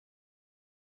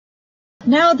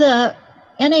Now the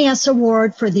NAS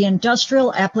Award for the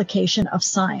Industrial Application of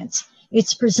Science.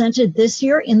 It's presented this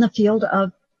year in the field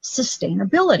of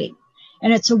sustainability,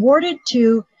 and it's awarded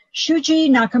to Shuji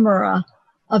Nakamura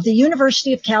of the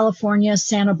University of California,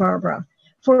 Santa Barbara,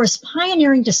 for his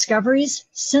pioneering discoveries,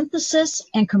 synthesis,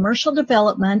 and commercial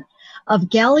development of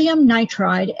gallium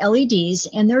nitride LEDs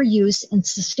and their use in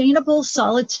sustainable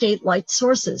solid-state light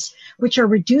sources, which are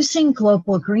reducing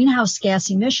global greenhouse gas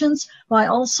emissions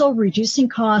while also reducing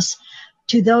costs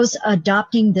to those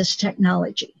adopting this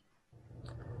technology.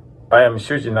 I am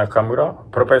Shuji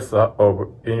Nakamura, professor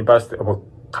of University of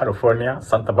California,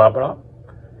 Santa Barbara.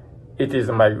 It is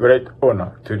my great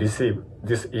honor to receive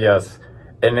this year's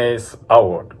NAS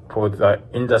Award for the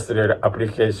Industrial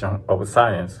Application of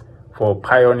Science for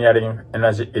pioneering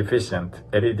energy-efficient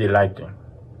LED lighting.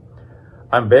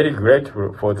 I'm very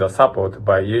grateful for the support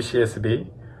by UCSB,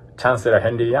 Chancellor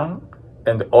Henry Yang,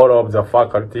 and all of the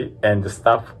faculty and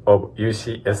staff of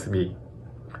UCSB.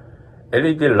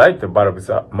 LED light bulbs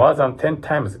are more than 10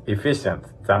 times efficient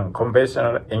than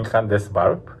conventional incandescent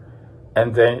bulb,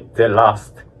 and they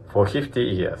last for 50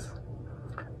 years.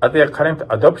 At their current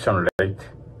adoption rate,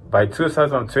 by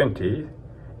 2020,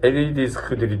 LEDs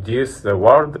could reduce the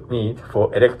world need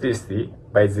for electricity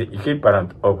by the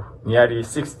equivalent of nearly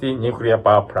 60 nuclear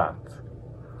power plants.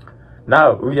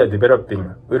 Now we are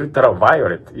developing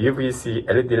ultraviolet UVC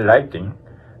LED lighting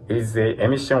with the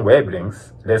emission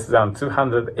wavelengths less than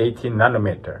 280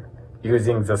 nanometer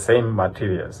using the same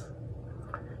materials.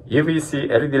 UVC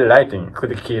LED lighting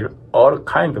could kill all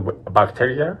kinds of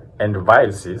bacteria and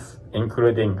viruses,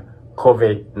 including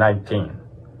COVID-19.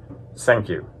 Thank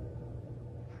you.